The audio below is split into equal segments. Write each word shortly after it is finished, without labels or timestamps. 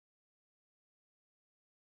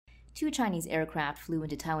2 Chinese aircraft flew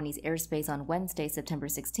into Taiwanese airspace on Wednesday, September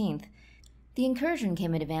 16th. The incursion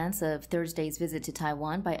came in advance of Thursday's visit to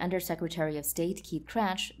Taiwan by Undersecretary of State Keith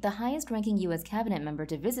Krach, the highest-ranking U.S. cabinet member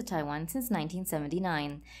to visit Taiwan since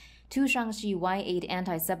 1979. 2 Shaanxi Y-8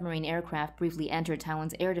 anti-submarine aircraft briefly entered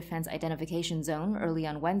Taiwan's air defense identification zone early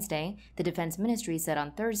on Wednesday, the Defense Ministry said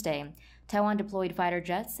on Thursday. Taiwan deployed fighter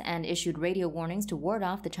jets and issued radio warnings to ward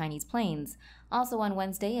off the Chinese planes. Also on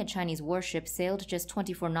Wednesday, a Chinese warship sailed just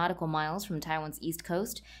 24 nautical miles from Taiwan's east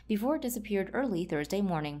coast before it disappeared early Thursday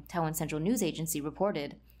morning, Taiwan Central News Agency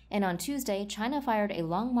reported. And on Tuesday, China fired a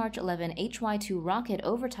Long March 11 HY-2 rocket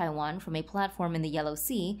over Taiwan from a platform in the Yellow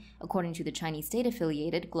Sea, according to the Chinese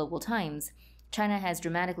state-affiliated Global Times. China has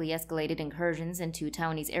dramatically escalated incursions into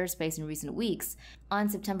Taiwanese airspace in recent weeks. On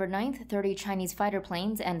September 9th, 30 Chinese fighter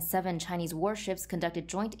planes and 7 Chinese warships conducted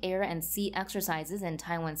joint air and sea exercises in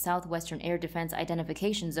Taiwan's southwestern air defense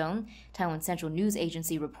identification zone, Taiwan Central News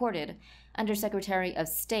Agency reported. Undersecretary of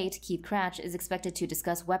State Keith Krach is expected to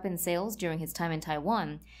discuss weapons sales during his time in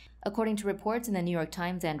Taiwan. According to reports in the New York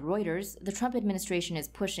Times and Reuters, the Trump administration is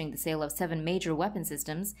pushing the sale of 7 major weapon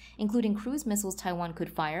systems, including cruise missiles Taiwan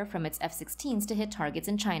could fire from its F-16s to hit targets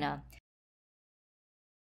in China.